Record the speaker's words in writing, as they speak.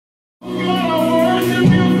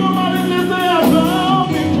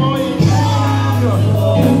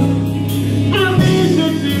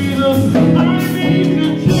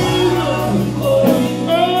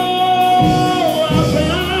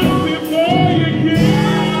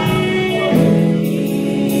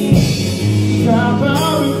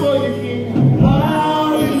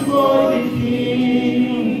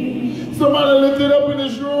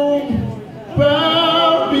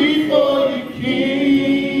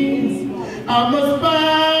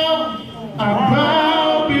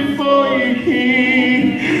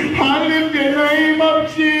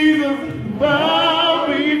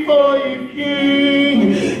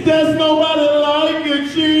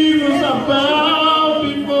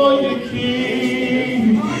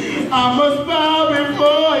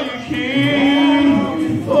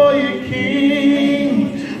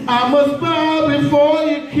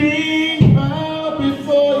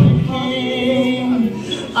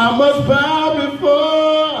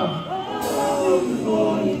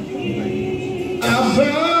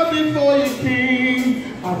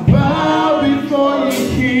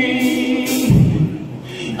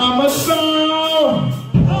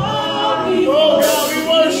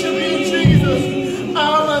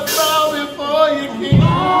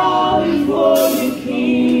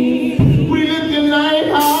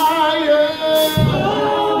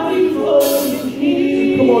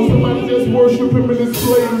Worship him in this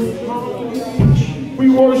place. We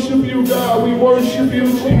worship you, God. We worship you,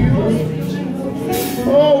 Jesus.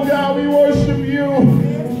 Oh, God, we worship you.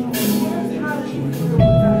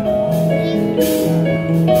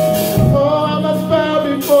 Oh, I must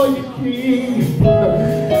bow before you, King.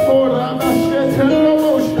 Oh,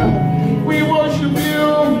 we worship you.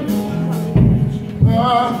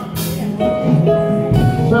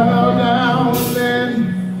 Bow down and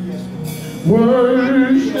worship.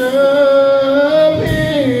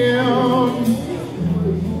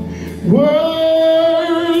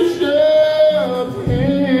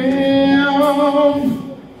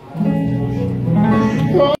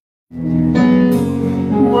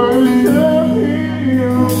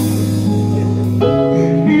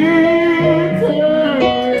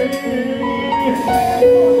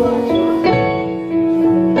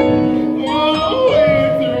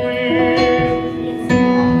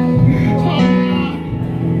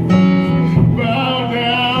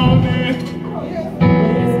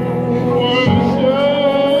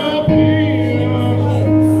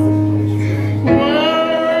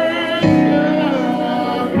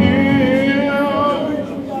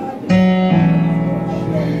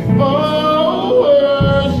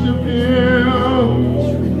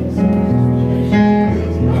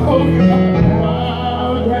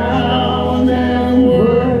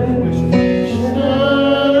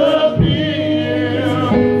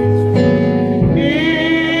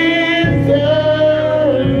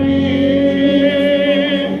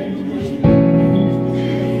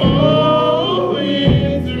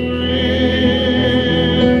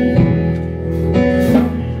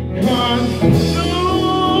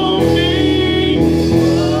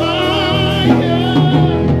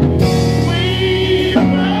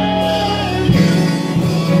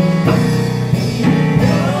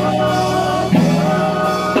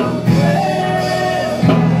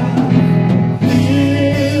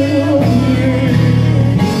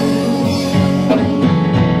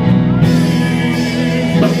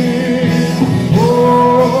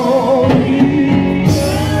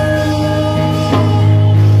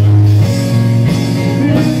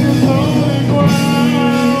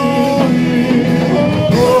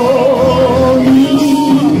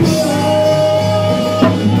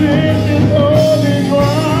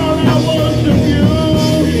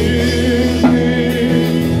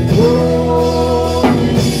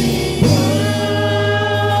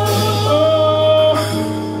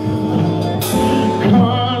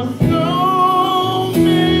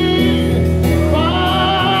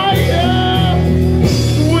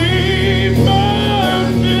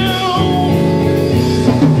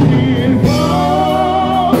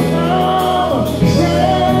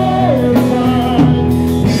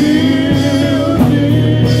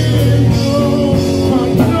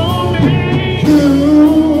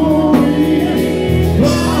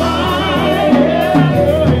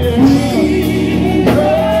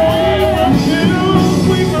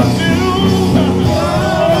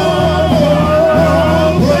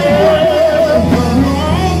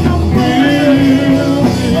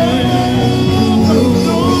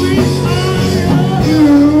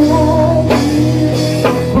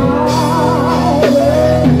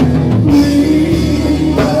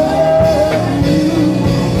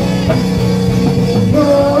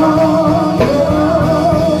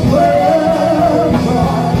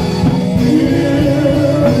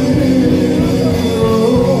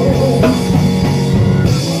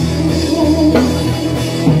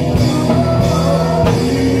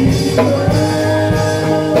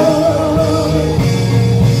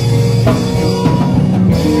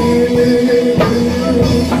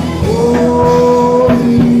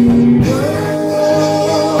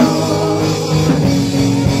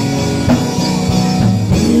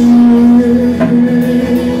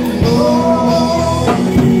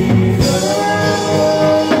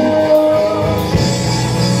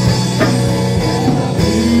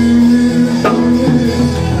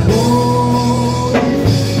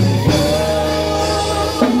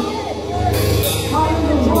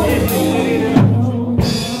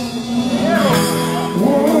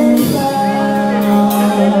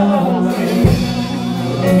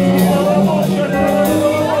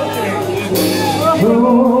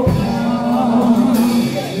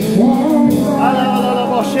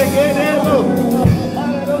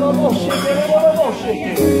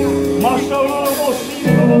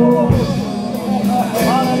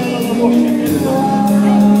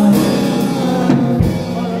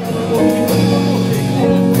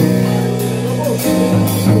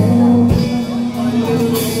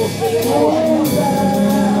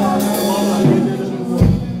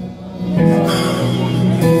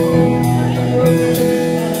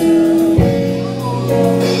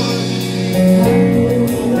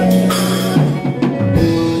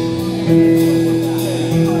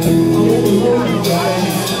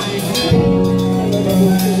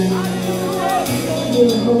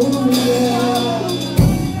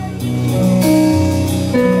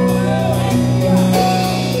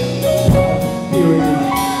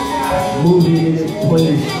 Moving in this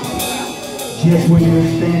place, just when you're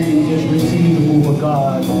standing, just receive the move of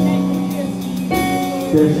God.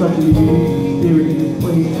 There's such a unique spirit in this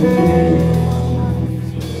place today.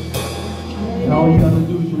 And all you have to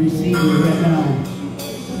do is receive it right now.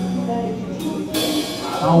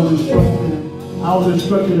 I was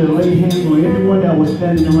instructed to lay hands on everyone that was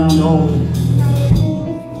standing around the altar.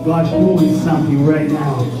 God's doing something right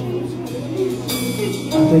now.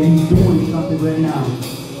 I said He's doing something right now.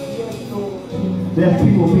 There's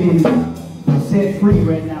people being set free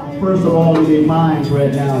right now. First of all, in their minds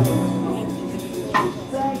right now.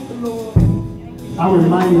 I'm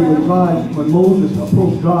reminded when Moses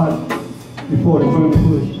approached God before the burning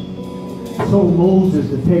bush, told Moses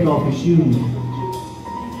to take off his shoes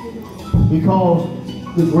because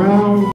the ground